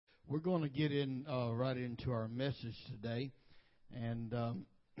We're going to get in right into our message today, and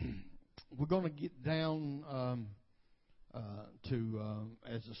we're going to get down to,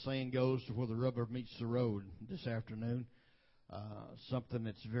 as the saying goes, to where the rubber meets the road this afternoon. Something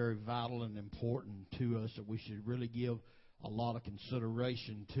that's very vital and important to us that we should really give a lot of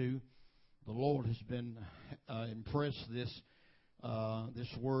consideration to. The Lord has been impressed this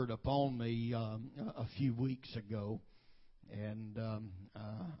word upon me a few weeks ago. And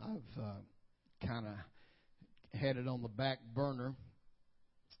I've kind of had it on the back burner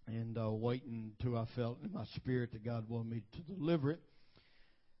and waiting until I felt in my spirit that God wanted me to deliver it.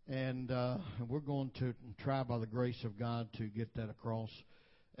 And we're going to try by the grace of God to get that across,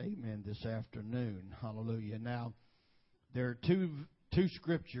 amen, this afternoon. Hallelujah. Now, there are two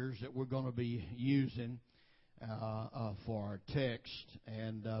scriptures that we're going to be using for our text.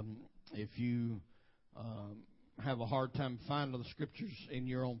 And if you have a hard time finding the scriptures in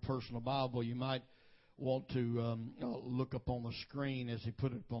your own personal Bible, you might want to look up on the screen as he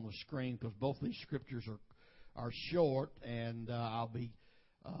put it up on the screen, because both these scriptures are short, and it'll be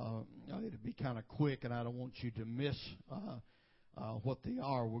kind of quick, and I don't want you to miss what they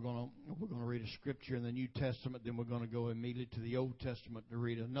are. We're going to read a scripture in the New Testament, then we're going to go immediately to the Old Testament to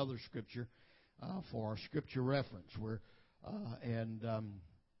read another scripture for our scripture reference.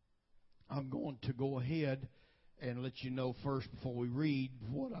 I'm going to go ahead and let you know first before we read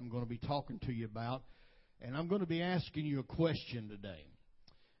what I'm going to be talking to you about. And I'm going to be asking you a question today.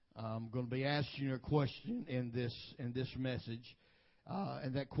 I'm going to be asking you a question in this message.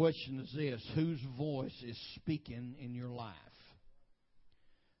 And that question is this: whose voice is speaking in your life?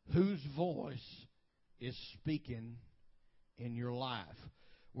 Whose voice is speaking in your life?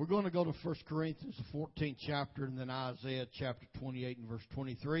 We're going to go to 1 Corinthians, the 14th chapter, and then Isaiah chapter 28 and verse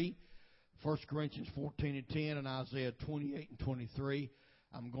 23. 1 Corinthians 14 and 10 and Isaiah 28 and 23.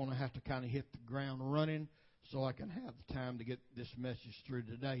 I'm going to have to kind of hit the ground running so I can have the time to get this message through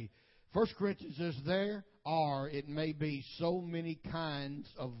today. 1 Corinthians says, there are, it may be, so many kinds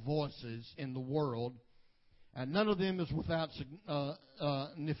of voices in the world, and none of them is without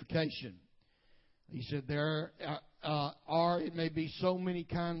signification. He said, there are, it may be, so many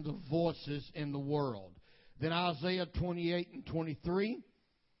kinds of voices in the world. Then Isaiah 28 and 23.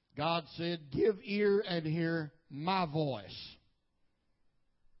 God said, give ear and hear my voice.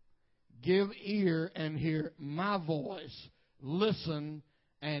 Give ear and hear my voice. Listen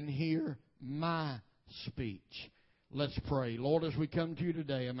and hear my speech. Let's pray. Lord, as we come to you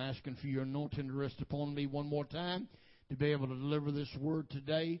today, I'm asking for your anointing to rest upon me one more time to be able to deliver this word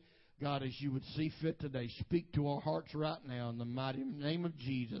today. God, as you would see fit today, speak to our hearts right now in the mighty name of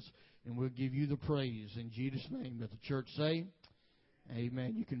Jesus, and we'll give you the praise in Jesus' name. Let the church say,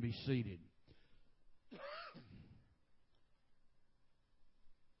 amen. You can be seated.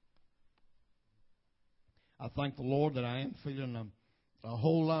 I thank the Lord that I am feeling a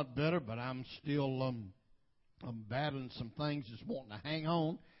whole lot better, but I'm still I'm battling some things that's wanting to hang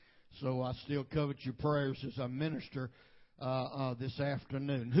on. So I still covet your prayers as I minister this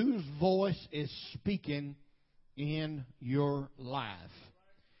afternoon. Whose voice is speaking in your life?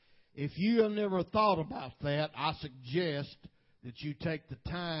 If you have never thought about that, I suggest that you take the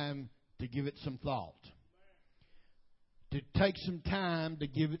time to give it some thought. To take some time to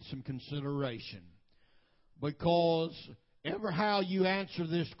give it some consideration. Because ever how you answer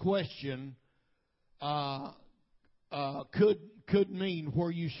this question could mean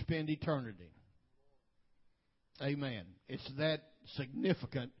where you spend eternity. Amen. It's that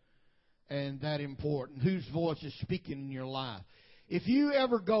significant and that important. Whose voice is speaking in your life? If you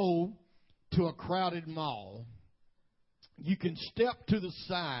ever go to a crowded mall, you can step to the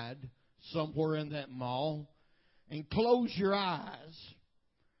side somewhere in that mall and close your eyes.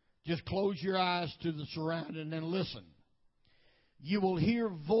 Just close your eyes to the surrounding and listen. You will hear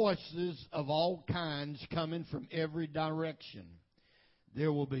voices of all kinds coming from every direction.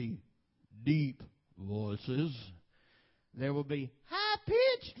 There will be deep voices. There will be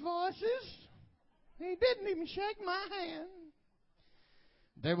high-pitched voices. He didn't even shake my hand.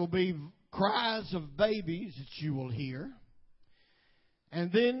 There will be cries of babies that you will hear.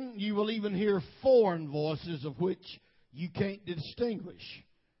 And then you will even hear foreign voices of which you can't distinguish.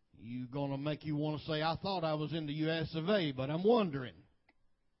 You're going to make you want to say, I thought I was in the U.S. of A., but I'm wondering.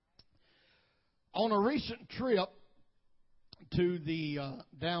 On a recent trip to the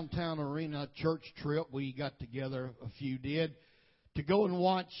downtown arena church trip, we got together, a few did, to go and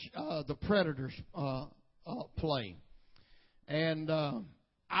watch the Predators play. And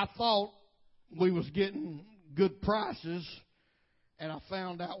I thought we was getting good prices, and I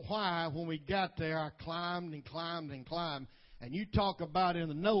found out why when we got there. I climbed and climbed and climbed. And you talk about in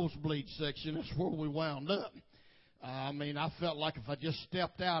the nosebleed section, that's where we wound up. I mean, I felt like if I just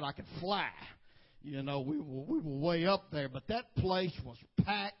stepped out, I could fly. You know, we were way up there. But that place was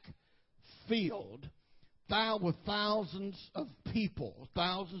packed, filled, with thousands of people,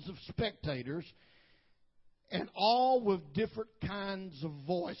 thousands of spectators, and all with different kinds of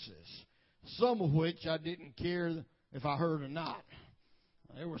voices, some of which I didn't care if I heard or not.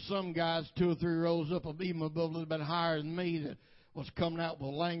 There were some guys 2 or 3 rows up, even above a little bit higher than me, that was coming out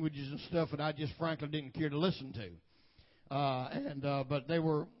with languages and stuff that I just frankly didn't care to listen to. But they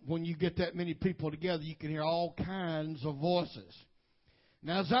were, when you get that many people together, you can hear all kinds of voices.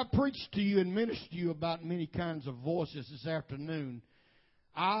 Now, as I preach to you and minister to you about many kinds of voices this afternoon,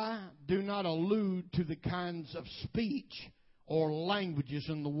 I do not allude to the kinds of speech or languages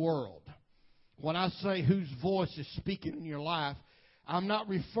in the world. When I say whose voice is speaking in your life, I'm not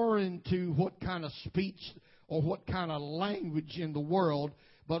referring to what kind of speech or what kind of language in the world,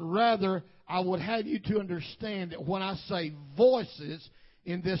 but rather I would have you to understand that when I say voices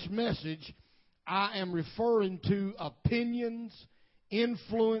in this message, I am referring to opinions,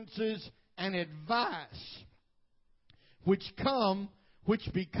 influences, and advice which become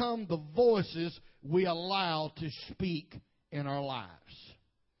the voices we allow to speak in our lives.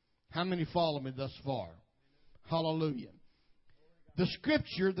 How many follow me thus far? Hallelujah. The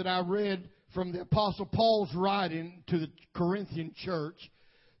scripture that I read from the Apostle Paul's writing to the Corinthian church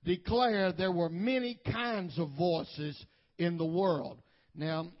declared there were many kinds of voices in the world.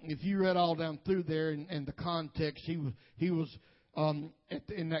 Now, if you read all down through there in the context, in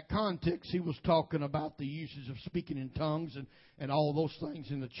that context, he was talking about the uses of speaking in tongues and all those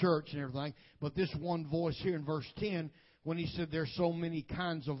things in the church and everything. But this one voice here in verse 10, when he said there's so many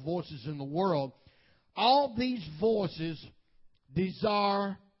kinds of voices in the world, all these voices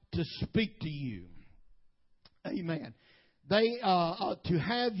desire to speak to you. Amen. They to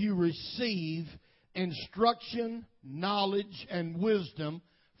have you receive instruction, knowledge, and wisdom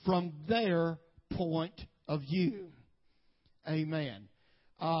from their point of view. Amen.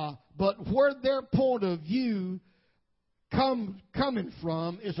 But where their point of view coming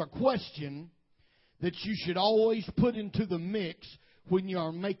from is a question that you should always put into the mix when you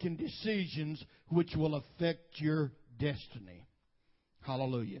are making decisions which will affect your destiny.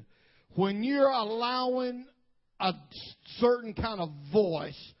 Hallelujah. When you're allowing a certain kind of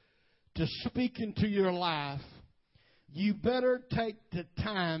voice to speak into your life, you better take the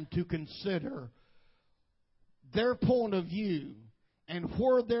time to consider their point of view and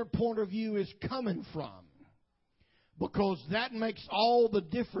where their point of view is coming from. Because that makes all the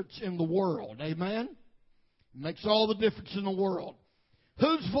difference in the world. Amen? It makes all the difference in the world.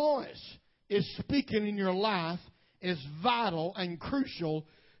 Whose voice is speaking in your life is vital and crucial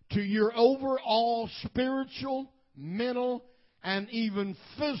to your overall spiritual, mental, and even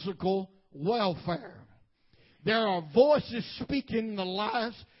physical welfare. There are voices speaking in the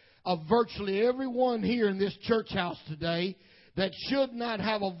lives of virtually everyone here in this church house today that should not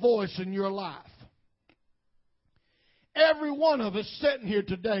have a voice in your life. Every one of us sitting here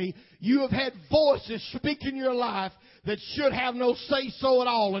today, you have had voices speak in your life that should have no say-so at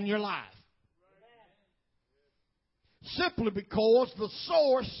all in your life. Simply because the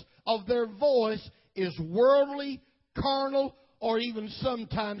source of their voice is worldly, carnal, or even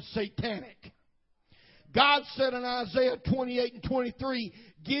sometimes satanic. God said in Isaiah 28 and 23,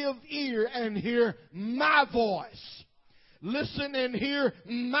 give ear and hear my voice. Listen and hear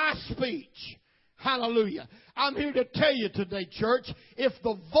my speech. Hallelujah. I'm here to tell you today, church, if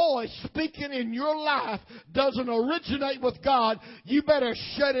the voice speaking in your life doesn't originate with God, you better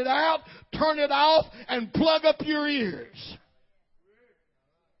shut it out, turn it off, and plug up your ears.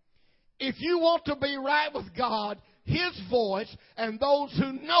 If you want to be right with God, His voice and those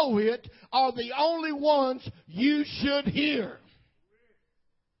who know it are the only ones you should hear.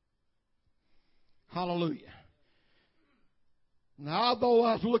 Hallelujah. Now, although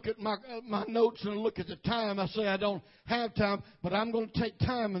I look at my notes and look at the time, I say I don't have time, but I'm going to take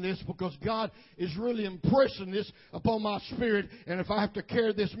time in this because God is really impressing this upon my spirit. And if I have to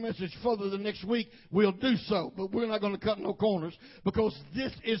carry this message further the next week, we'll do so. But we're not going to cut no corners because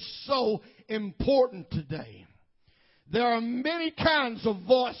this is so important today. There are many kinds of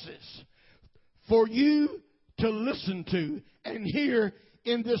voices for you to listen to and hear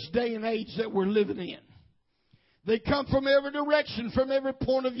in this day and age that we're living in. They come from every direction, from every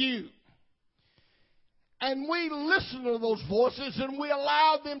point of view. And we listen to those voices and we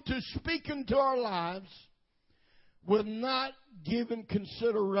allow them to speak into our lives with not giving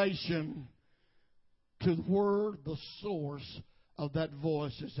consideration to where the source of that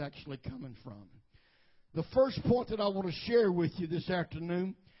voice is actually coming from. The first point that I want to share with you this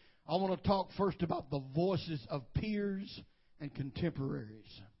afternoon, I want to talk first about the voices of peers and contemporaries.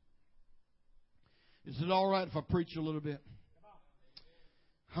 Is it all right if I preach a little bit?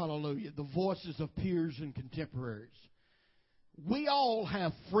 Hallelujah. The voices of peers and contemporaries. We all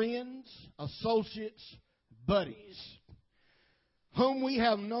have friends, associates, buddies, whom we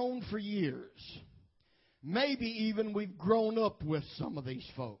have known for years. Maybe even we've grown up with some of these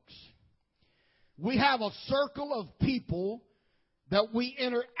folks. We have a circle of people that we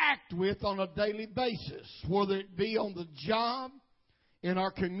interact with on a daily basis, whether it be on the job, in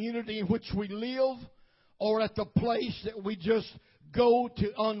our community in which we live, or at the place that we just go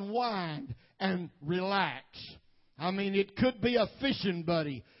to unwind and relax. I mean, it could be a fishing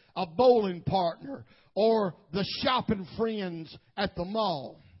buddy, a bowling partner, or the shopping friends at the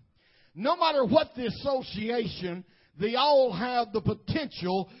mall. No matter what the association, they all have the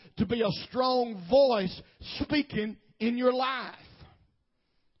potential to be a strong voice speaking in your life.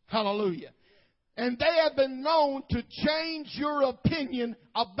 Hallelujah. And they have been known to change your opinion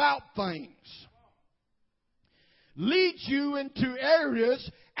about things. Lead you into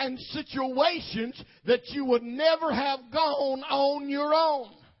areas and situations that you would never have gone on your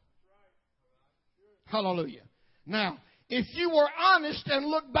own. Hallelujah. Now, if you were honest and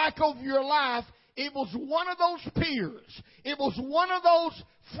look back over your life, it was one of those peers. It was one of those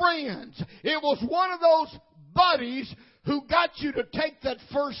friends. It was one of those buddies who got you to take that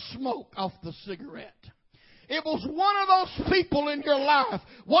first smoke off the cigarette. It was one of those people in your life,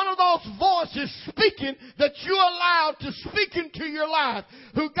 one of those voices speaking that you allowed to speak into your life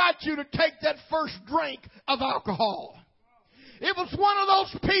who got you to take that first drink of alcohol. It was one of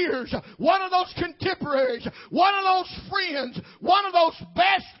those peers, one of those contemporaries, one of those friends, one of those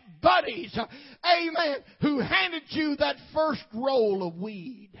best buddies, amen, who handed you that first roll of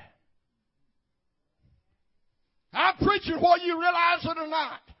weed. I'm preaching whether you realize it or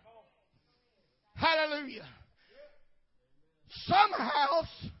not. Hallelujah. Some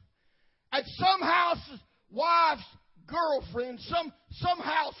wife's girlfriend, some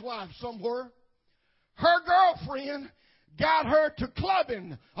housewife somewhere, her girlfriend got her to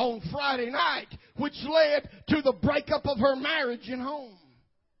clubbing on Friday night, which led to the breakup of her marriage and home.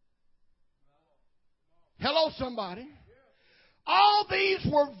 Hello, somebody. All these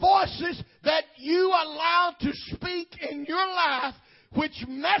were voices that you allowed to speak in your life, which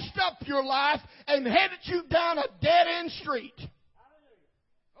messed up your life and headed you down a dead-end street.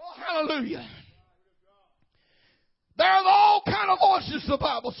 Oh, hallelujah. There are all kind of voices, the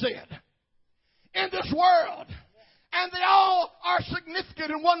Bible said, in this world. And they all are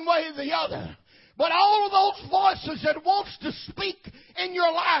significant in one way or the other. But all of those voices that wants to speak in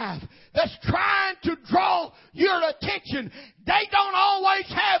your life, that's trying to draw your attention, they don't always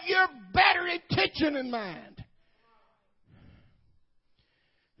have your better intention in mind.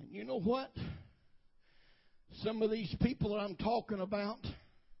 And you know what? Some of these people that I'm talking about,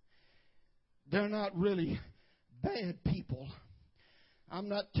 they're not really bad people. I'm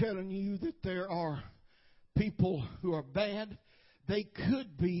not telling you that there are people who are bad. They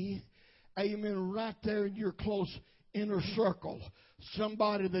could be, amen, right there in your close inner circle.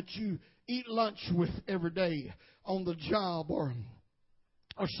 Somebody that you eat lunch with every day on the job or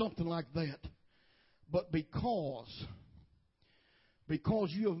something like that. But because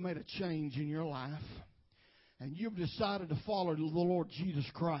you have made a change in your life and you've decided to follow the Lord Jesus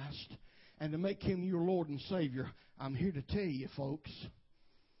Christ and to make Him your Lord and Savior, I'm here to tell you, folks,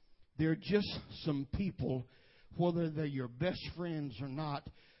 there are just some people, whether they're your best friends or not,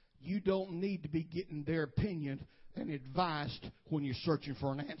 you don't need to be getting their opinion and advice when you're searching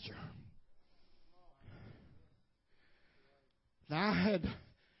for an answer. Now I had,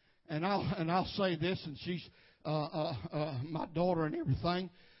 and I'll say this, and she's my daughter and everything,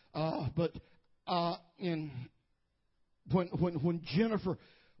 but when Jennifer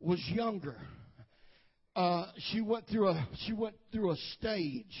was younger, she went through a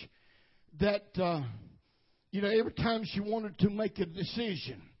stage that every time she wanted to make a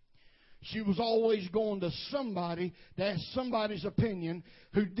decision, she was always going to somebody to ask somebody's opinion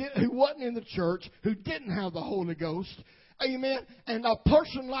who wasn't in the church, who didn't have the Holy Ghost. Amen. And a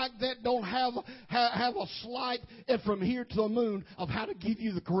person like that don't have a slight from here to the moon of how to give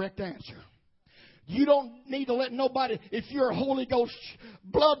you the correct answer. You don't need to let nobody, if you're a Holy Ghost,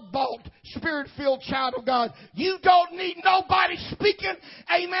 blood-bought, Spirit-filled child of God, you don't need nobody speaking,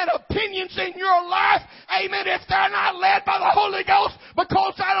 amen, opinions in your life, amen, if they're not led by the Holy Ghost,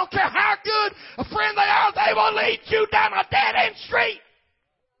 because I don't care how good a friend they are, they will lead you down a dead-end street.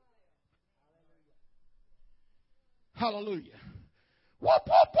 Hallelujah. Whoop,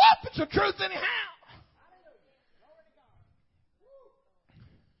 whoop, whoop. It's the truth anyhow.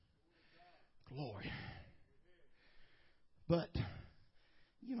 Glory. But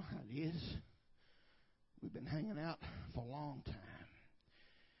you know how it is. We've been hanging out for a long time.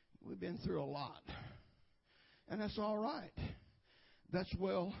 We've been through a lot. And that's all right. That's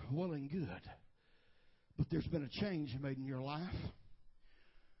well and good. But there's been a change made in your life.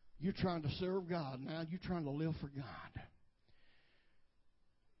 You're trying to serve God now. You're trying to live for God.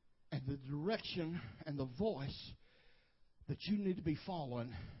 And the direction and the voice that you need to be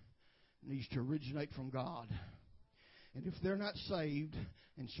following needs to originate from God. And if they're not saved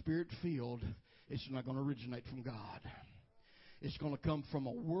and Spirit-filled, it's not going to originate from God. It's going to come from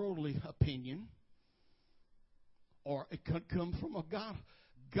a worldly opinion, or it could come from a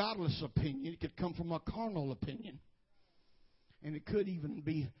godless opinion. It could come from a carnal opinion. And it could even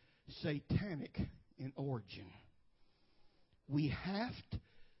be satanic in origin. We have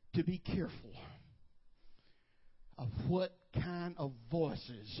to be careful of what kind of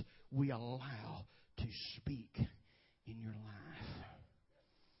voices we allow to speak in your life.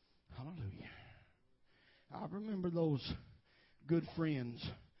 Hallelujah. I remember those good friends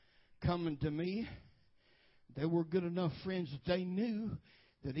coming to me. They were good enough friends that they knew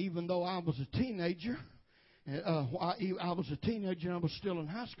that even though I was a teenager, and I was still in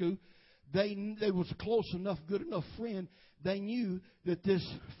high school, they was a close enough, good enough friend. They knew that this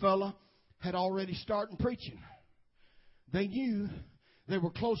fella had already started preaching. They knew, they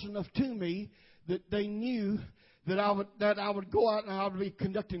were close enough to me that they knew that I would go out and I would be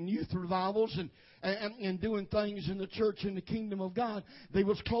conducting youth revivals and doing things in the church in the kingdom of God. They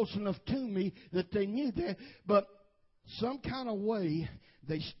was close enough to me that they knew that, but some kind of way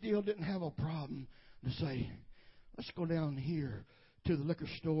they still didn't have a problem to say, let's go down here to the liquor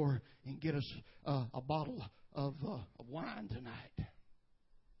store and get us a bottle of wine tonight.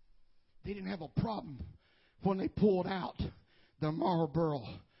 They didn't have a problem when they pulled out their Marlboro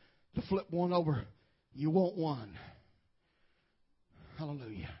to flip one over. You want one.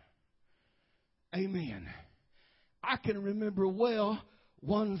 Hallelujah. Amen. I can remember well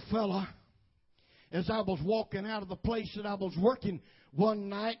one fella, as I was walking out of the place that I was working one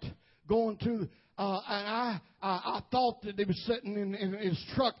night, going to, and I thought that he was sitting in his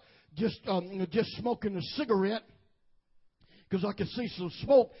truck just smoking a cigarette, because I could see some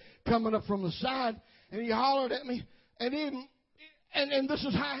smoke coming up from the side, and he hollered at me, and this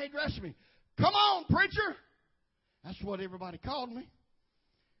is how he addressed me. Come on, preacher. That's what everybody called me.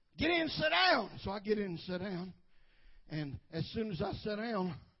 Get in and sit down. So I get in and sit down. And as soon as I sat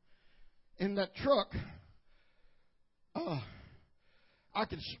down in that truck, I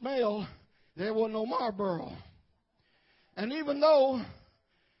could smell there wasn't no Marlboro. And even though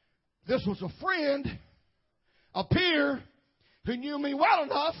this was a friend, a peer, who knew me well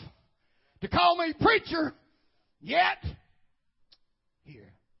enough to call me preacher, yet,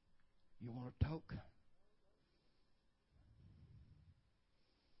 here, you want a toke?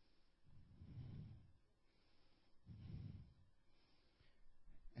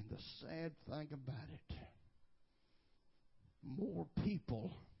 And the sad thing about it, more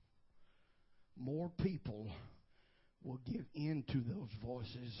people will give in to those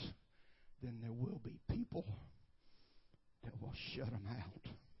voices than there will be people that will shut them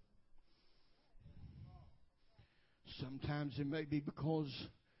out. Sometimes it may be because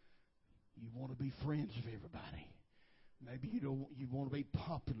you want to be friends with everybody. Maybe you want to be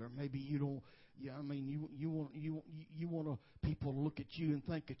popular. Maybe you don't. Yeah, I mean, you want people to look at you and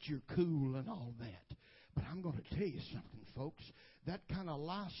think that you're cool and all that. But I'm going to tell you something, folks. That kind of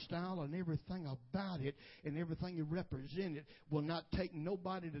lifestyle and everything about it and everything you represent it will not take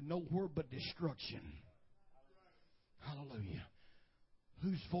nobody to nowhere but destruction. Hallelujah.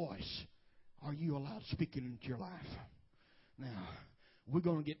 Whose voice are you allowed speaking into your life? Now, we're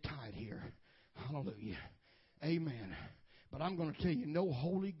going to get tight here. Hallelujah. Amen. But I'm going to tell you, no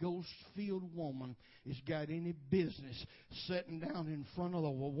Holy Ghost-filled woman has got any business sitting down in front of the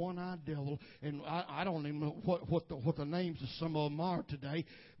one-eyed devil. And I don't even know what the names of some of them are today.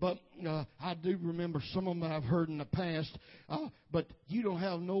 But I do remember some of them I've heard in the past. But you don't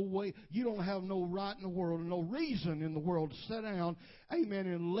have no way, you don't have no right in the world, no reason in the world to sit down, amen,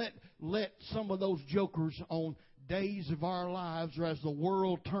 and let some of those jokers on days of our lives, or as the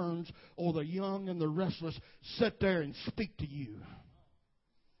world turns, or the young and the restless, sit there and speak to you.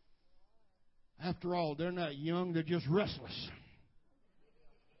 After all, they're not young, they're just restless.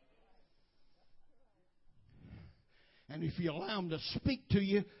 And if you allow them to speak to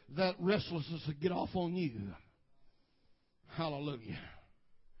you, that restlessness will get off on you. Hallelujah.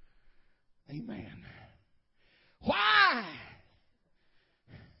 Amen. Why?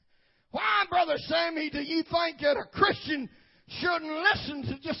 Why, Brother Sammy, do you think that a Christian shouldn't listen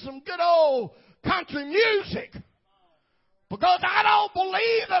to just some good old country music. Because I don't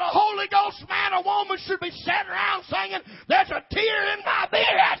believe that a Holy Ghost man or woman should be sitting around singing, there's a tear in my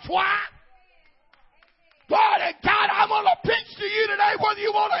beer, that's why. Glory to God, I'm going to preach to you today, whether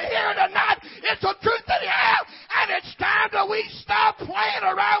you want to hear it or not. It's the truth that you have, and it's time that we stop playing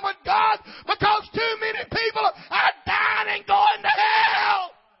around with God, because too many people are dying and going to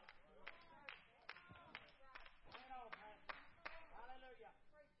hell.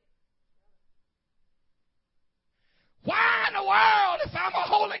 Why in the world, if I'm a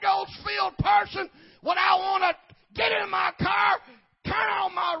Holy Ghost-filled person, would I want to get in my car, turn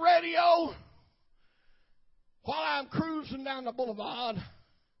on my radio while I'm cruising down the boulevard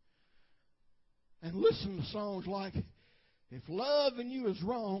and listen to songs like, if loving you is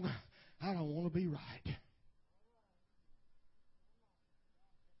wrong, I don't want to be right.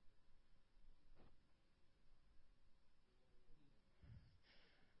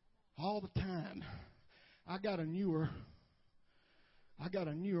 All the time. I got a newer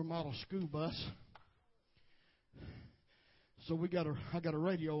model school bus. So I got a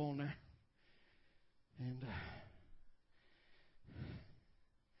radio on there. And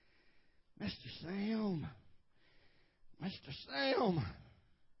Mr. Sam,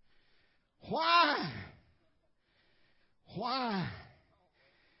 why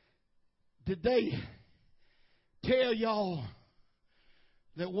did they tell y'all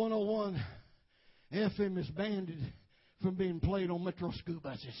that 101 FM is banned from being played on Metro school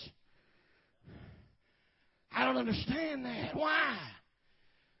buses? I don't understand that. Why?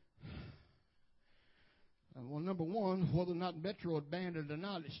 Well, number one, whether or not Metro had banned it or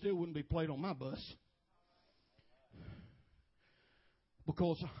not, it still wouldn't be played on my bus.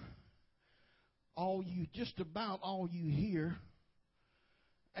 Because just about all you hear,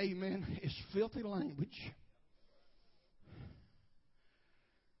 amen, is filthy language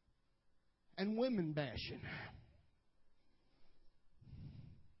and women bashing.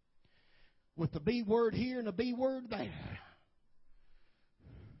 With the B word here and the B word there.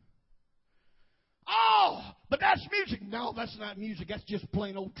 Oh, but that's music. No, that's not music. That's just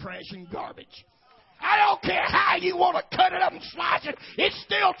plain old trash and garbage. I don't care how you want to cut it up and slice it. It's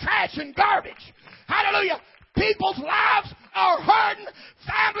still trash and garbage. Hallelujah. People's lives are hurting.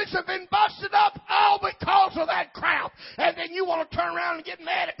 Families have been busted up all because of that crowd. And then you want to turn around and get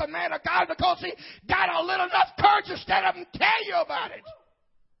mad at the man of God because he got a little enough courage to stand up and tell you about it.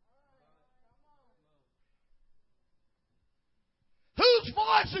 Whose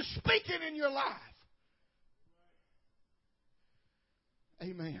voice is speaking in your life?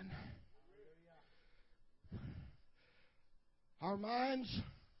 Amen. Our minds.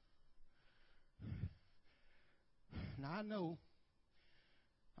 Now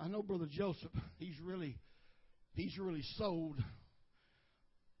I know Brother Joseph, he's really sold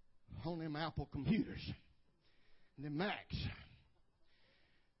on them Apple computers, and them Macs,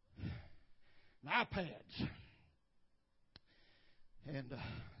 and iPads. And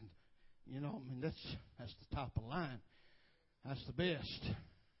that's the top of the line. That's the best.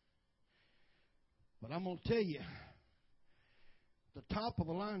 But I'm going to tell you, the top of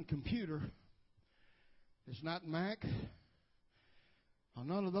the line computer is not Mac, or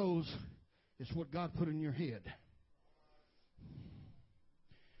none of those. It's what God put in your head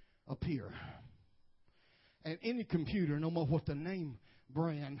up here. And any computer, no matter what the name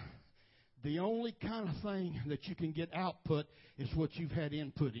brand, the only kind of thing that you can get output is what you've had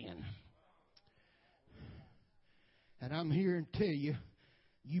input in. And I'm here to tell you,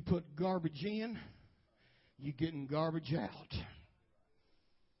 you put garbage in, you're getting garbage out.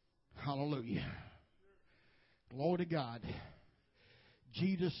 Hallelujah. Glory to God.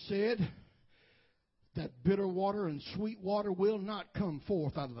 Jesus said that bitter water and sweet water will not come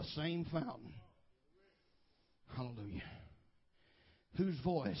forth out of the same fountain. Hallelujah. Whose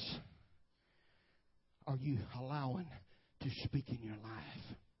voice are you allowing to speak in your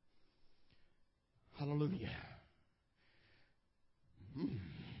life? Hallelujah.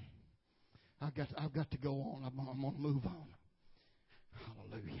 I've got to go on. I'm going to move on.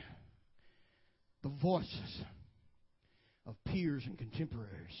 Hallelujah. The voices of peers and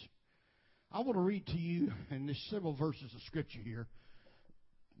contemporaries. I want to read to you, and there's several verses of Scripture here,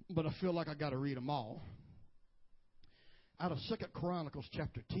 but I feel like I got to read them all. Out of 2 Chronicles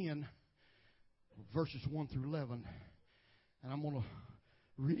chapter 10, verses 1 through 11, and I'm going to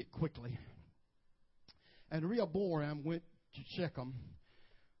read it quickly. And Rehoboam went to Shechem,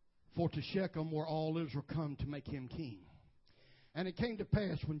 for to Shechem were all Israel come to make him king. And it came to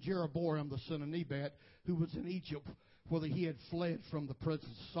pass when Jeroboam the son of Nebat, who was in Egypt, whether he had fled from the presence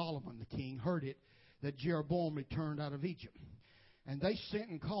of Solomon the king, heard it, that Jeroboam returned out of Egypt. And they sent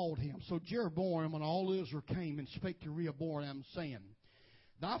and called him. So Jeroboam and all Israel came and spake to Rehoboam, saying,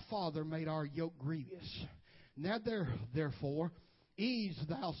 Thy father made our yoke grievous. Now therefore ease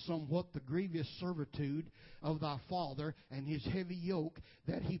thou somewhat the grievous servitude of thy father and his heavy yoke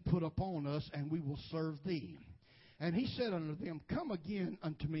that he put upon us, and we will serve thee. And he said unto them, Come again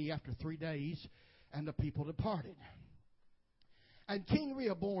unto me after 3 days. And the people departed. And King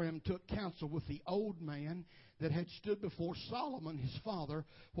Rehoboam took counsel with the old man that had stood before Solomon his father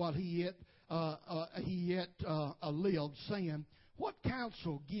while he yet lived, saying, What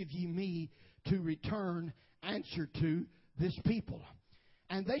counsel give ye me to return answer to this people?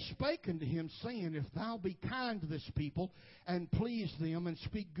 And they spake unto him, saying, If thou be kind to this people, and please them, and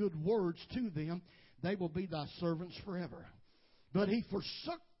speak good words to them, they will be thy servants forever. But he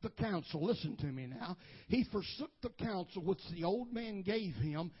forsook the counsel. Listen to me now. He forsook the counsel which the old man gave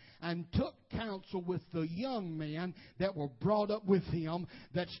him, and took counsel with the young men that were brought up with him,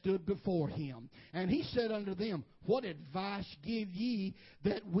 that stood before him. And he said unto them, What advice give ye,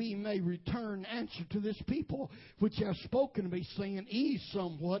 that we may return answer to this people, which have spoken to me, saying, Ease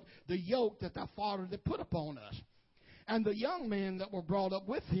somewhat the yoke that thy father did put upon us? And the young men that were brought up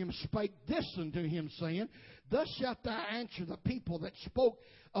with him spake this unto him, saying, Thus shalt thou answer the people that spoke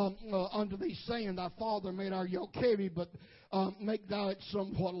unto thee, saying, Thy father made our yoke heavy, but make thou it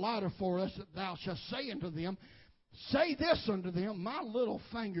somewhat lighter for us, that thou shalt say unto them, Say this unto them, My little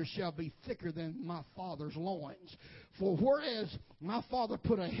finger shall be thicker than my father's loins. For whereas my father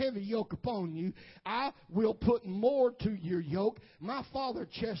put a heavy yoke upon you, I will put more to your yoke. My father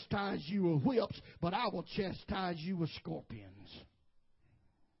chastised you with whips, but I will chastise you with scorpions.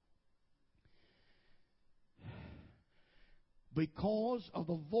 Because of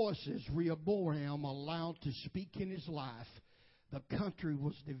the voices Rehoboam allowed to speak in his life, the country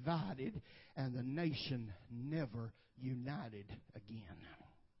was divided and the nation never united again.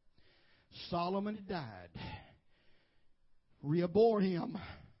 Solomon had died. Rehoboam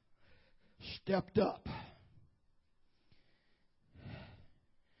stepped up.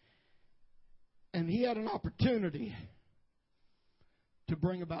 And he had an opportunity to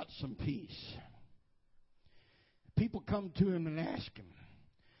bring about some peace. People come to him and ask him.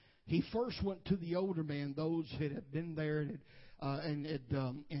 He first went to the older man, those that had been there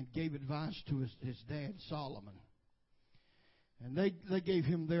and gave advice to his dad, Solomon. And they gave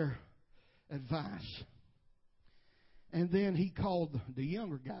him their advice. And then he called the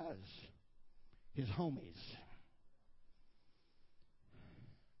younger guys, his homies,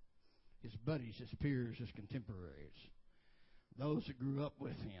 his buddies, his peers, his contemporaries, those that grew up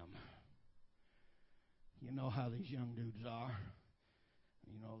with him. You know how these young dudes are.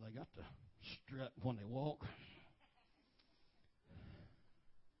 You know, they got the strut when they walk.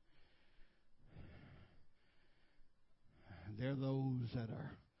 They're those that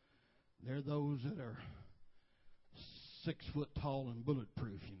are 6 foot tall and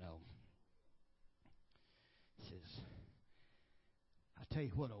bulletproof, you know. He says, I tell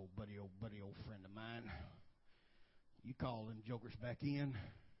you what, old friend of mine, you call them jokers back in and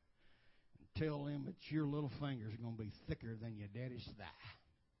tell them that your little finger's going to be thicker than your daddy's thigh.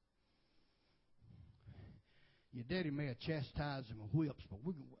 Your daddy may have chastised him with whips, but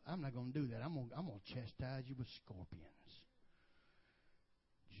I'm not going to do that. I'm going to chastise you with scorpions.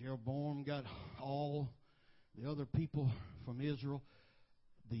 Jeroboam got all the other people from Israel,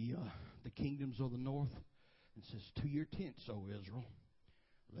 the kingdoms of the north, and says, To your tents, O Israel.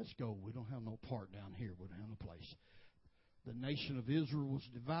 Let's go. We don't have no part down here. We don't have no place. The nation of Israel was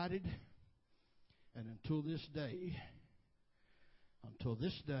divided, and until this day,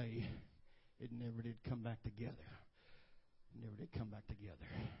 it never did come back together. It never did come back together.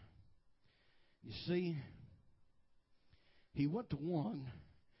 You see, he went to one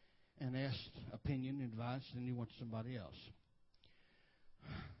and asked opinion, advice, and he went to somebody else.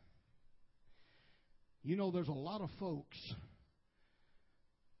 You know, there's a lot of folks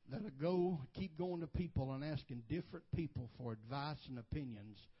that keep going to people and asking different people for advice and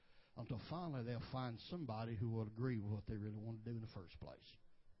opinions until finally they'll find somebody who will agree with what they really want to do in the first place.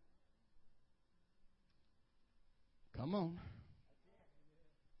 Come on.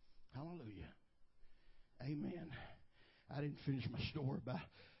 Hallelujah. Amen. I didn't finish my story about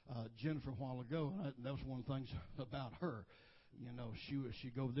Jennifer a while ago. That was one of the things about her. You know,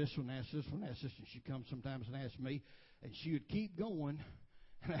 she'd go this one, ask this one, ask this, and she'd come sometimes and ask me, and she would keep going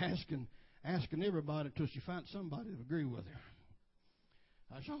and asking everybody until she found somebody to agree with her.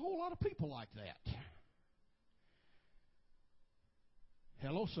 There's a whole lot of people like that.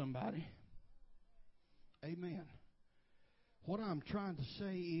 Hello, somebody. Amen. What I'm trying to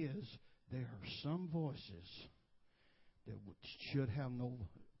say is there are some voices that should have no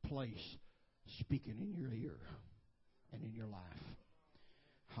place speaking in your ear and in your life.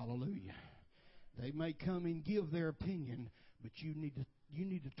 Hallelujah. They may come and give their opinion, but you need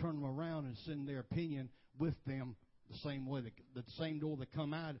to turn them around and send their opinion with them the same way, the same door they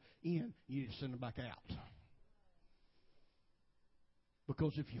come out in, you need to send them back out.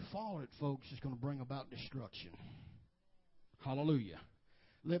 Because if you follow it, folks, it's going to bring about destruction. Hallelujah.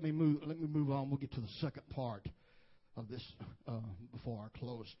 Let me move on. We'll get to the second part of this before I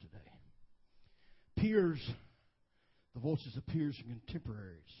close today. Peers, the voices of peers and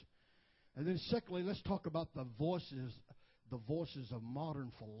contemporaries. And then secondly, let's talk about the voices of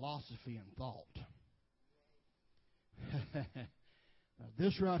modern philosophy and thought. Now,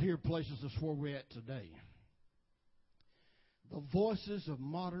 this right here places us where we're at today. The voices of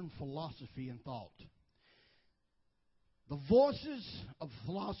modern philosophy and thought. The voices of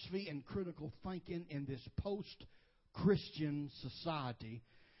philosophy and critical thinking in this post-Christian society.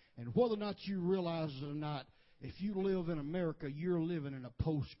 And whether or not you realize it or not, if you live in America, you're living in a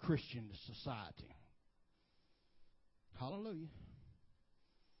post-Christian society. Hallelujah.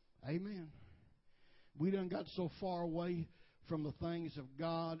 Amen. We done got so far away from the things of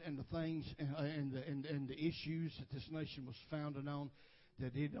God and the things and the issues that this nation was founded on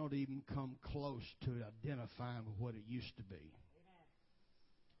that it don't even come close to identifying with what it used to be.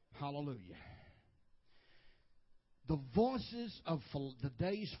 Hallelujah. The voices of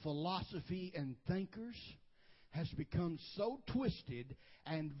today's philosophy and thinkers has become so twisted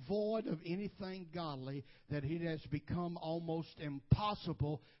and void of anything godly that it has become almost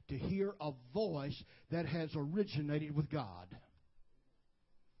impossible to hear a voice that has originated with God.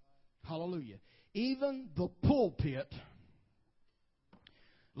 Hallelujah. Even the pulpit,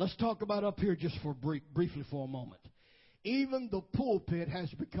 let's talk about up here just briefly for a moment. Even the pulpit has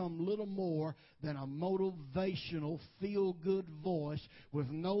become little more than a motivational, feel-good voice with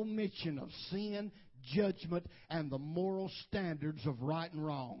no mention of sin, judgment, and the moral standards of right and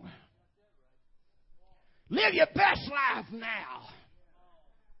wrong. Live your best life now.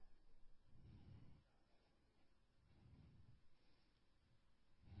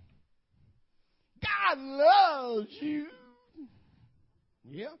 God loves you.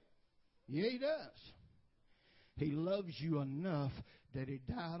 Yeah. Yeah, He does. He loves you enough that He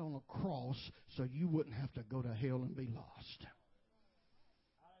died on a cross so you wouldn't have to go to hell and be lost.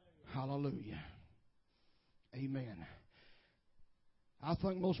 Hallelujah. Amen. I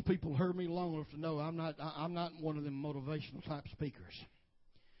think most people heard me long enough to know I'm not one of them motivational type speakers.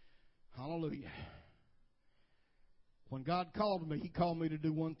 Hallelujah. When God called me, He called me to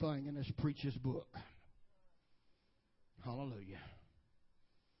do one thing, and that's preach His book. Hallelujah.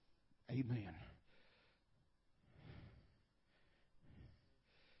 Amen.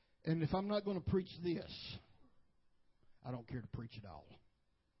 And if I'm not going to preach this, I don't care to preach it all.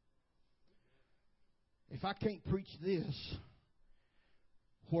 If I can't preach this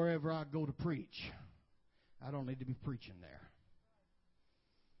wherever I go to preach, I don't need to be preaching there.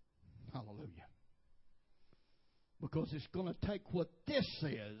 Hallelujah. Because it's going to take what this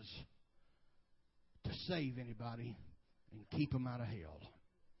says to save anybody and keep them out of hell.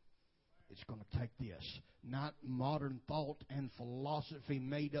 It's going to take this, not modern thought and philosophy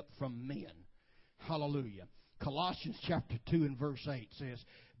made up from men. Hallelujah. Colossians chapter 2 and verse 8 says,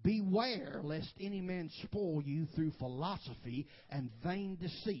 "Beware lest any man spoil you through philosophy and vain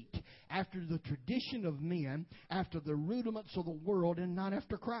deceit, after the tradition of men, after the rudiments of the world, and not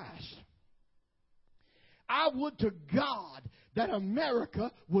after Christ." I would to God that America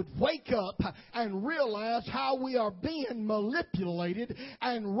would wake up and realize how we are being manipulated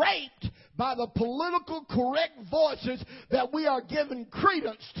and raped by the political correct voices that we are giving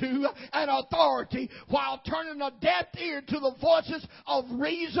credence to and authority, while turning a deaf ear to the voices of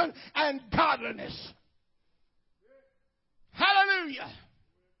reason and godliness. Hallelujah.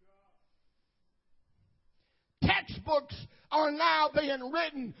 Textbooks are now being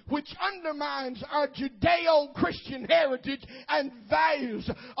written which undermines our Judeo-Christian heritage and values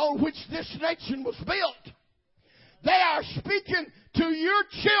on which this nation was built. They are speaking to your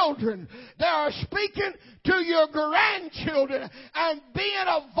children. They are speaking to your grandchildren and being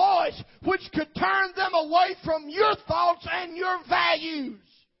a voice which could turn them away from your thoughts and your values.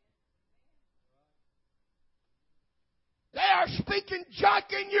 They are speaking junk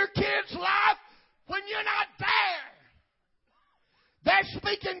in your kids' life when you're not there. They're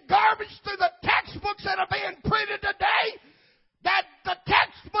speaking garbage through the textbooks that are being printed today, that the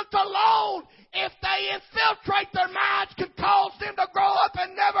textbooks alone, if they infiltrate their minds, could cause them to grow up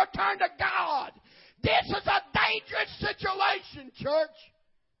and never turn to God. This is a dangerous situation, church.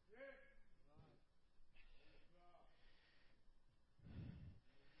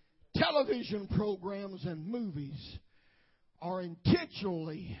 television programs and movies are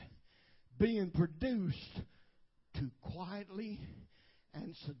intentionally being produced to quietly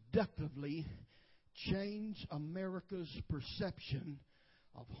and seductively change America's perception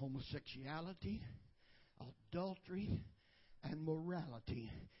of homosexuality, adultery, and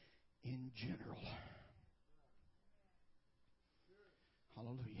morality in general.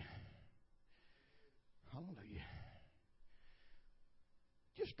 Hallelujah. Hallelujah.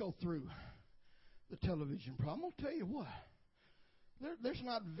 Just go through the television program. I'm going to tell you what. There's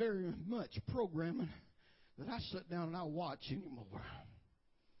not very much programming that I sit down and I watch anymore.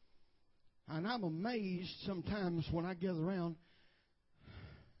 And I'm amazed sometimes when I gather around,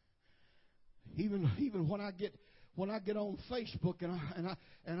 even when I get on Facebook and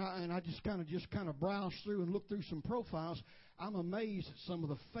I just kind of browse through and look through some profiles, I'm amazed at some of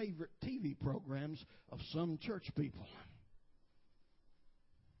the favorite TV programs of some church people.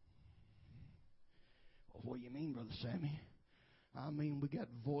 Well, what do you mean, Brother Sammy? I mean, we got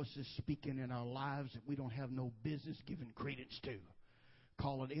voices speaking in our lives that we don't have no business giving credence to.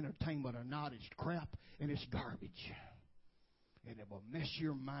 Call it entertainment or not, it's crap and it's garbage. And it will mess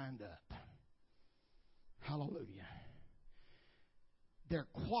your mind up. Hallelujah. They're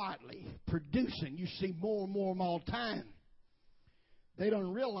quietly producing. You see more and more of them all the time. They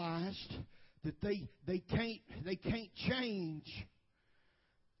don't realize that they can't change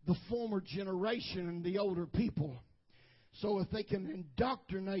the former generation and the older people. So if they can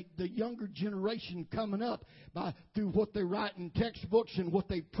indoctrinate the younger generation coming up through what they write in textbooks and what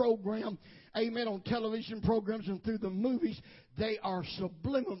they program, amen, on television programs and through the movies, they are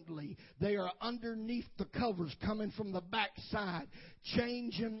subliminally, they are underneath the covers, coming from the backside,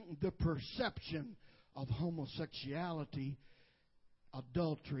 changing the perception of homosexuality,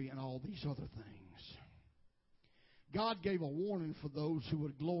 adultery, and all these other things. God gave a warning for those who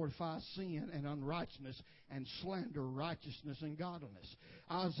would glorify sin and unrighteousness and slander righteousness and godliness.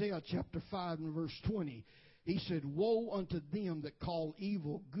 Isaiah chapter 5 and verse 20, he said, "Woe unto them that call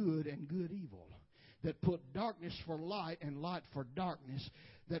evil good and good evil, that put darkness for light and light for darkness,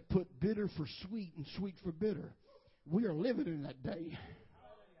 that put bitter for sweet and sweet for bitter." We are living in that day.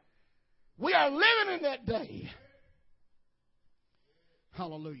 We are living in that day.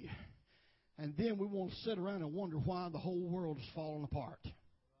 Hallelujah. And then we want to sit around and wonder why the whole world is falling apart.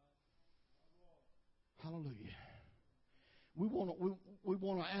 Hallelujah. We want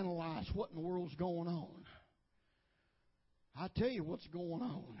to analyze what in the world's going on. I tell you what's going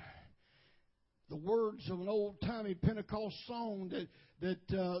on. The words of an old-timey Pentecost song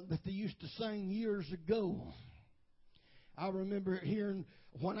that they used to sing years ago. I remember hearing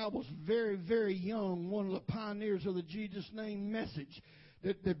when I was very, very young, one of the pioneers of the Jesus Name message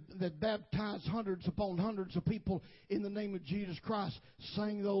that baptized hundreds upon hundreds of people in the name of Jesus Christ,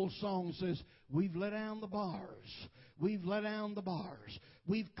 sang those songs. Says, "We've let down the bars. We've let down the bars.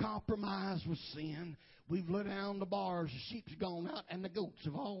 We've compromised with sin. We've let down the bars. The sheep's gone out and the goats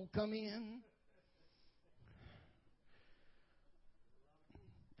have all come in."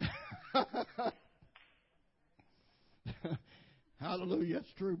 Hallelujah.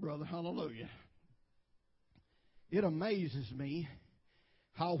 That's true, brother. Hallelujah. It amazes me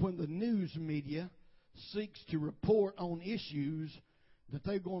how when the news media seeks to report on issues that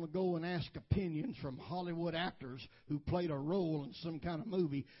they're going to go and ask opinions from Hollywood actors who played a role in some kind of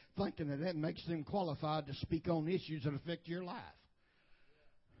movie, thinking that makes them qualified to speak on issues that affect your life.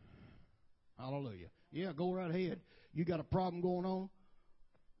 Hallelujah. Yeah, go right ahead. You got a problem going on?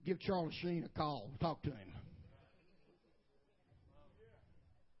 Give Charlie Sheen a call. Talk to him.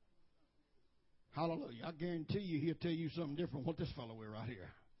 Hallelujah. I guarantee you he'll tell you something different from what this fellow is right here.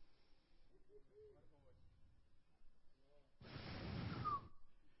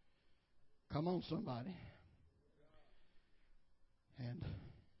 Come on, somebody. And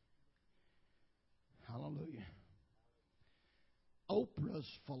hallelujah.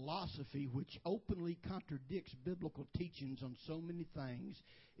 Oprah's philosophy, which openly contradicts biblical teachings on so many things,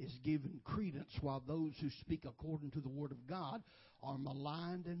 is given credence, while those who speak according to the Word of God are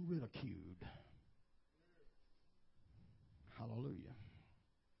maligned and ridiculed. Hallelujah.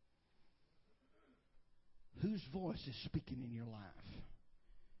 Whose voice is speaking in your life?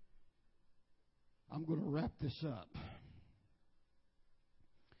 I'm going to wrap this up.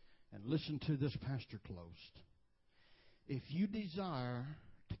 And listen to this, Pastor Close. If you desire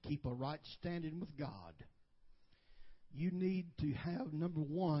to keep a right standing with God, you need to have, number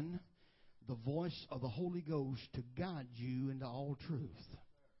one, the voice of the Holy Ghost to guide you into all truth.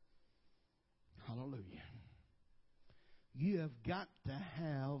 Hallelujah. You have got to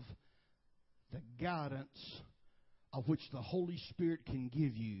have the guidance of which the Holy Spirit can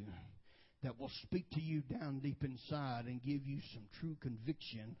give you that will speak to you down deep inside and give you some true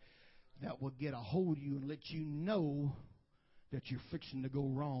conviction that will get a hold of you and let you know that you're fixing to go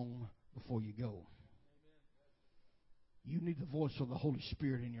wrong before you go. You need the voice of the Holy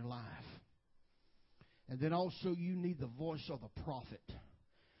Spirit in your life. And then also you need the voice of the prophet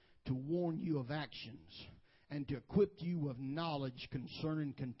to warn you of actions and to equip you with knowledge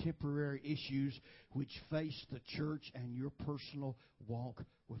concerning contemporary issues which face the church and your personal walk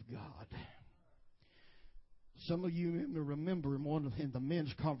with God. Some of you may remember in the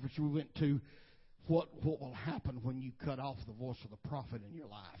men's conference we went to what will happen when you cut off the voice of the prophet in your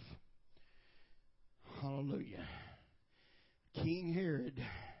life. Hallelujah. King Herod,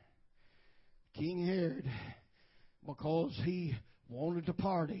 because he wanted to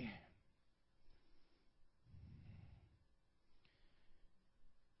party,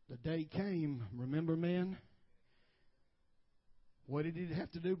 the day came, remember, men? What did he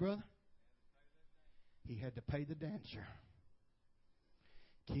have to do, brother? He had to pay the dancer.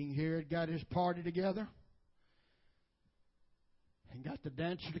 King Herod got his party together and got the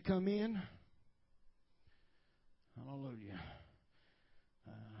dancer to come in. Hallelujah.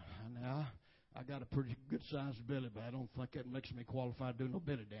 Now, I got a pretty good sized belly, but I don't think that makes me qualified to do no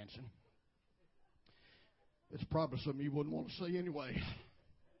belly dancing. It's probably something you wouldn't want to see anyway.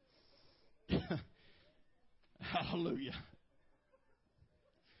 Hallelujah.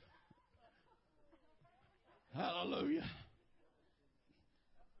 Hallelujah.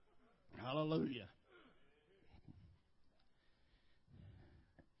 Hallelujah.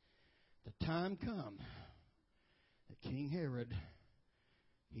 The time come that King Herod,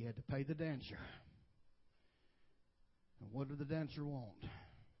 he had to pay the dancer. And what did the dancer want?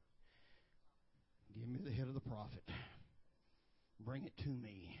 Give me the head of the prophet. Bring it to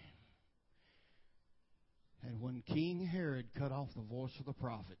me. And when King Herod cut off the voice of the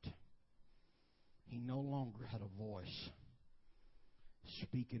prophet, he no longer had a voice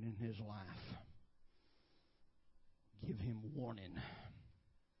speaking in his life. Give him warning.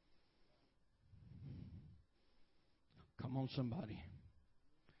 Come on, somebody.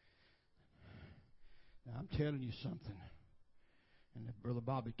 Now, I'm telling you something. And Brother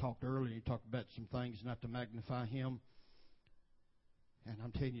Bobby talked earlier. He talked about some things not to magnify him. And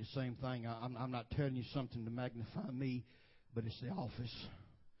I'm telling you the same thing. I'm not telling you something to magnify me, but it's the office.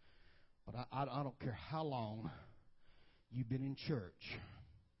 But I don't care how long you've been in church.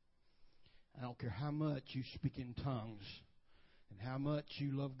 I don't care how much you speak in tongues and how much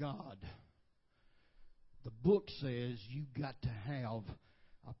you love God. The book says you got to have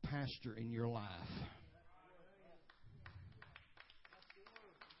a pastor in your life.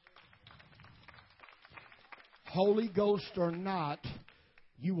 Holy Ghost or not,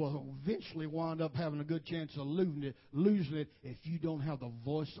 you will eventually wind up having a good chance of losing it if you don't have the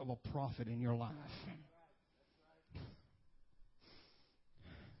voice of a prophet in your life.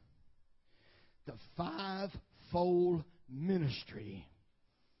 The fivefold ministry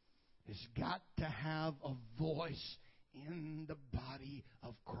has got to have a voice in the body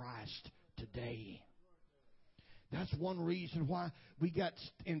of Christ today. That's one reason why we got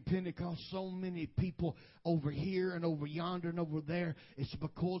in Pentecost so many people over here and over yonder and over there. It's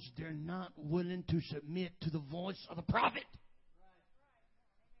because they're not willing to submit to the voice of the prophet.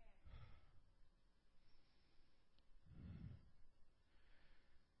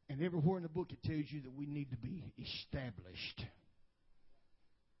 And everywhere in the book it tells you that we need to be established.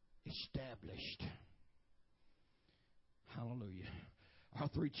 Established. Hallelujah. Our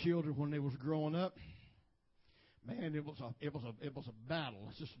three children, when they was growing up, man, it was a battle.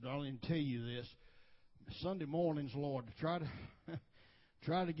 I'll even tell you this. Sunday mornings, Lord, to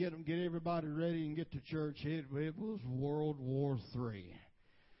try to get everybody ready and get to church. It was World War III.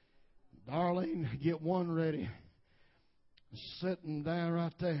 Darlene, get one ready, sitting down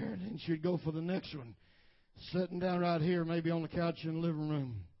right there, and then she'd go for the next one, sitting down right here, maybe on the couch in the living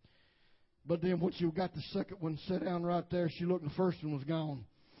room. But then once you got the second one set down right there, she looked and the first one was gone.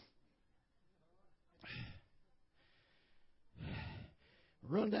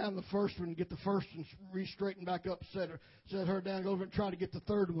 Run down the first one, get the first one re-straightened back up, set her down, go over and try to get the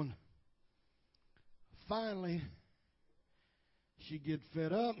third one. Finally, she'd get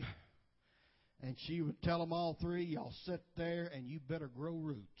fed up, and she would tell them all three, y'all sit there and you better grow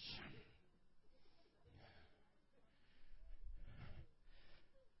roots.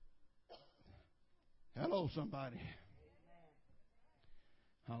 Hello, somebody.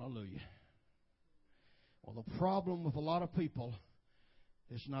 Hallelujah. Well, the problem with a lot of people,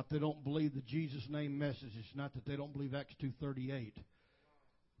 it's not they don't believe the Jesus name message. It's not that they don't believe Acts 2:38.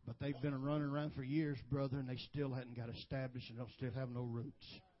 But they've been running around for years, brother, and they still hadn't got established and don't still have no roots.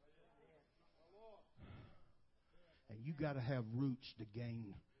 You got to have roots to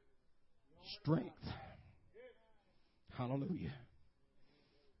gain strength. Hallelujah.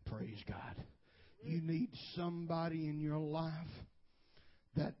 Praise God. You need somebody in your life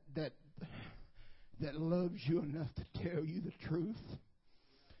that loves you enough to tell you the truth.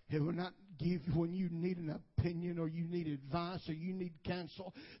 It will not give you when you need an opinion or you need advice or you need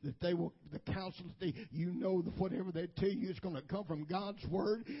counsel, that they will, the counsel, you know that whatever they tell you is going to come from God's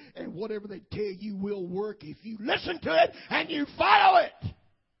Word, and whatever they tell you will work if you listen to it and you follow it.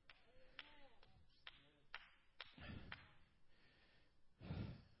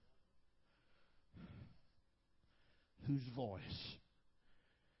 Whose voice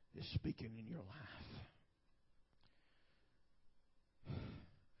is speaking in your life?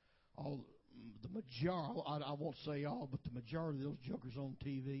 The majority, I won't say all, but the majority of those jokers on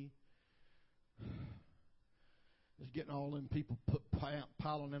TV is getting all them people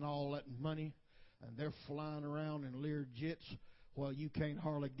piling in all that money, and they're flying around in Lear jets while you can't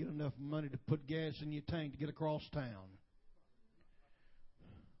hardly get enough money to put gas in your tank to get across town.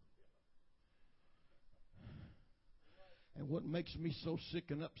 And what makes me so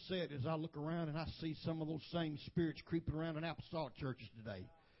sick and upset is I look around and I see some of those same spirits creeping around in apostolic churches today.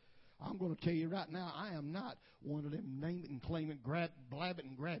 I'm going to tell you right now, I am not one of them name it and claim it, blab it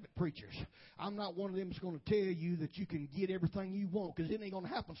and grab it preachers. I'm not one of them that's going to tell you that you can get everything you want, because it ain't going to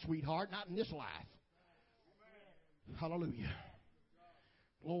happen, sweetheart, not in this life. Hallelujah.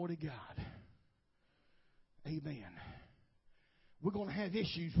 Glory to God. Amen. We're going to have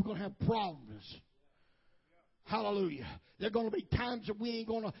issues. We're going to have problems. Hallelujah. There are going to be times that we ain't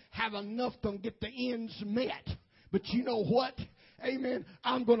going to have enough to get the ends met. But you know what? Amen.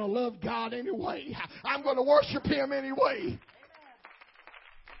 I'm going to love God anyway. I'm going to worship Him anyway.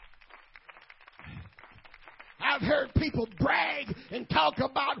 I've heard people brag and talk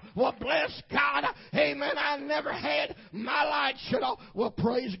about, well, bless God. Amen. I never had my light shut off. Well,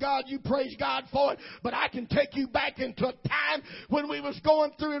 praise God. You praise God for it. But I can take you back into a time when we was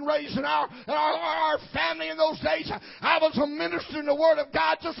going through and raising our family in those days. I was a minister in the Word of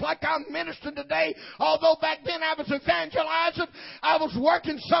God just like I'm ministering today. Although back then I was evangelizing. I was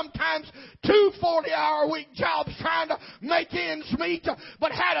working sometimes 2 40-hour-a-week jobs trying to make ends meet.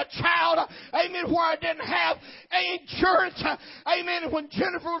 But had a child, amen, where I didn't have insurance. Amen. When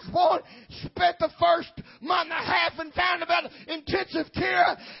Jennifer was born, spent the first month and a half in Vanderbilt intensive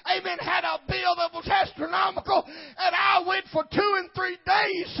care. Amen. Had a bill that was astronomical. And I went for 2 and 3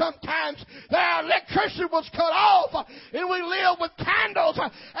 days sometimes. Our electricity was cut off. And we lived with candles.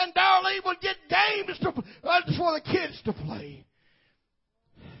 And Darlene would get games for the kids to play.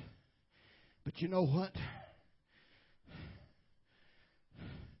 But you know what?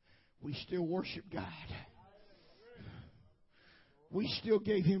 We still worship God. We still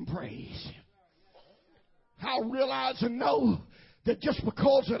gave Him praise. I realize and know that just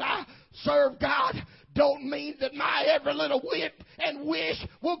because that I serve God don't mean that my every little whit and wish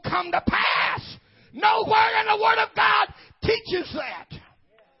will come to pass. Nowhere in the Word of God teaches that.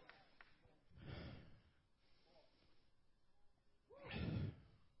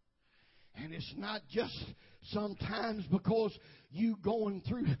 And it's not just sometimes because you going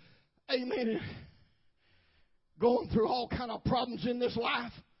through, amen, going through all kind of problems in this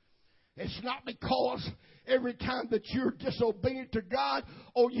life. It's not because every time that you're disobedient to God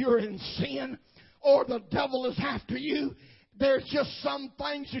or you're in sin or the devil is after you. There's just some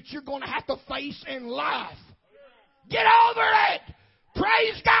things that you're going to have to face in life. Get over it.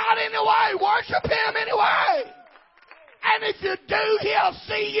 Praise God anyway. Worship Him anyway. And if you do, He'll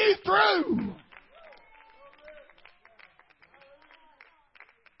see you through.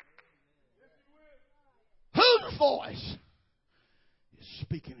 Whose voice is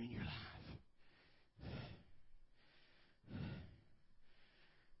speaking in your life?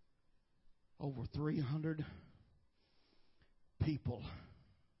 Over 300 people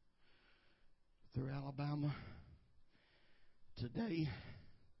through Alabama today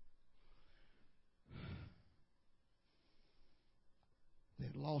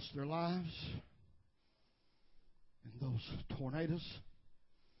that lost their lives in those tornadoes.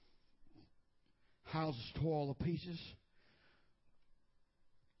 Houses tore all to pieces.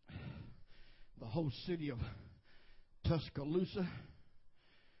 The whole city of Tuscaloosa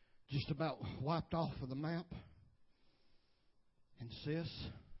just about wiped off of the map. And sis,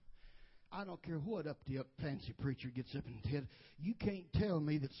 I don't care what up fancy preacher gets up and said, you can't tell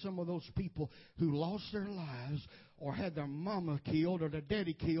me that some of those people who lost their lives or had their mama killed or their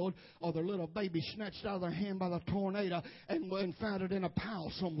daddy killed or their little baby snatched out of their hand by the tornado and found it in a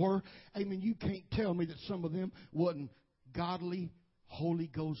pile somewhere. Amen. You can't tell me that some of them wasn't godly, Holy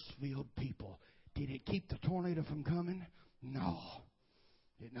Ghost filled people Did it keep the tornado from coming? No.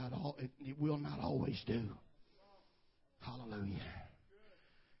 It will not always do. Hallelujah.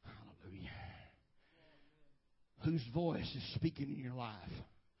 Hallelujah. Whose voice is speaking in your life?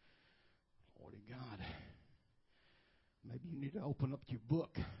 Lord God. Maybe you need to open up your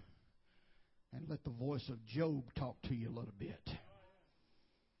book and let the voice of Job talk to you a little bit.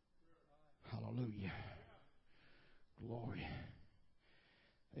 Hallelujah. Glory.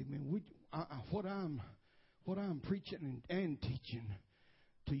 Amen. What I'm preaching and teaching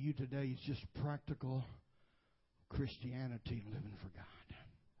to you today is just practical Christianity and living for God.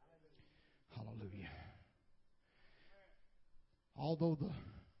 Hallelujah. Although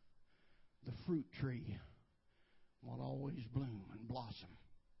the fruit tree won't always bloom and blossom,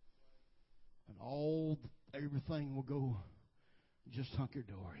 and everything will go just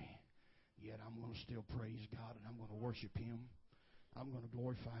hunky-dory, yet I'm going to still praise God, and I'm going to worship Him. I'm going to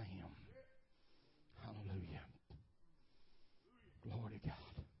glorify Him. Hallelujah. Glory to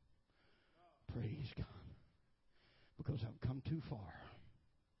God. Praise God. Because I've come too far.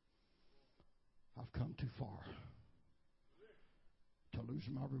 I've come too far to lose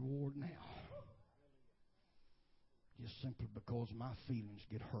my reward now. Just simply because my feelings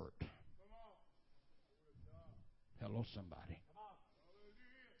get hurt. Hello, somebody.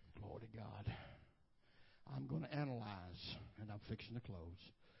 Glory to God. I'm going to analyze, and I'm fixing to close.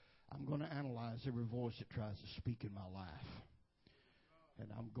 I'm going to analyze every voice that tries to speak in my life.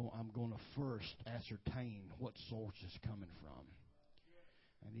 And I'm going to first ascertain what source it's coming from.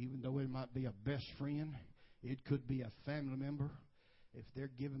 And even though it might be a best friend, it could be a family member. If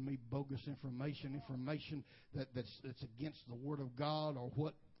they're giving me bogus information that's against the Word of God or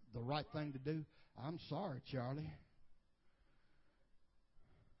what the right thing to do, I'm sorry, Charlie.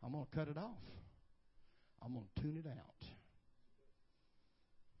 I'm going to cut it off. I'm going to tune it out.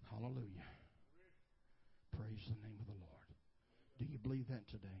 Hallelujah. Praise the name of the Lord. Do you believe that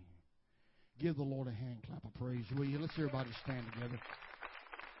today? Give the Lord a hand clap of praise, will you? Let's everybody stand together.